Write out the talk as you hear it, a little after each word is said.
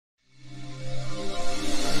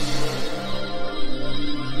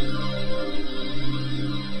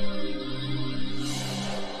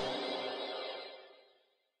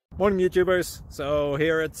Morning YouTubers. So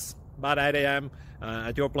here it's about 8 a.m.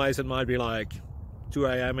 At your place it might be like 2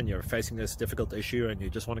 a.m. and you're facing this difficult issue and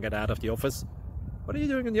you just want to get out of the office. What are you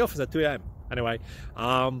doing in the office at 2 a.m.? Anyway,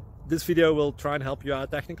 this video will try and help you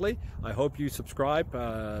out technically. I hope you subscribe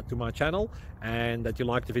to my channel and that you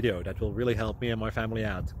like the video. That will really help me and my family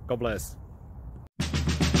out. God bless.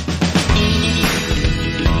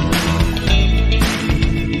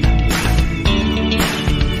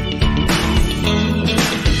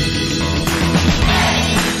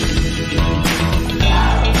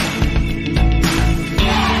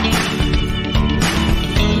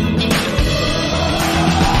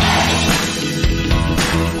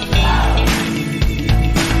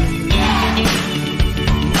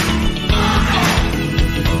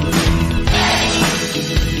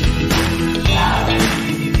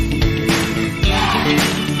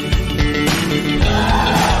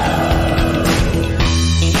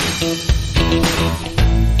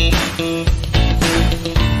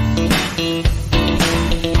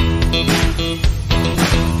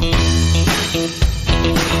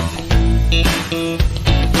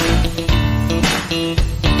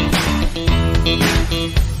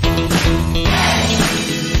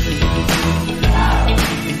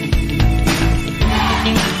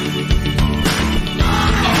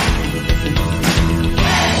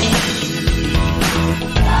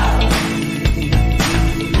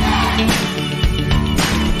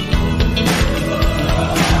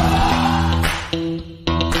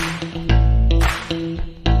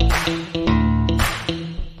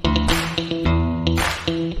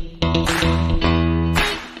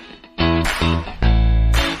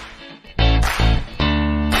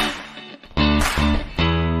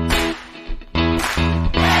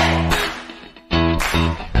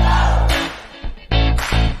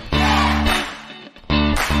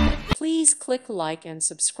 Please click like and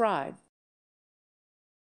subscribe.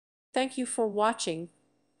 Thank you for watching.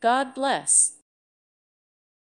 God bless.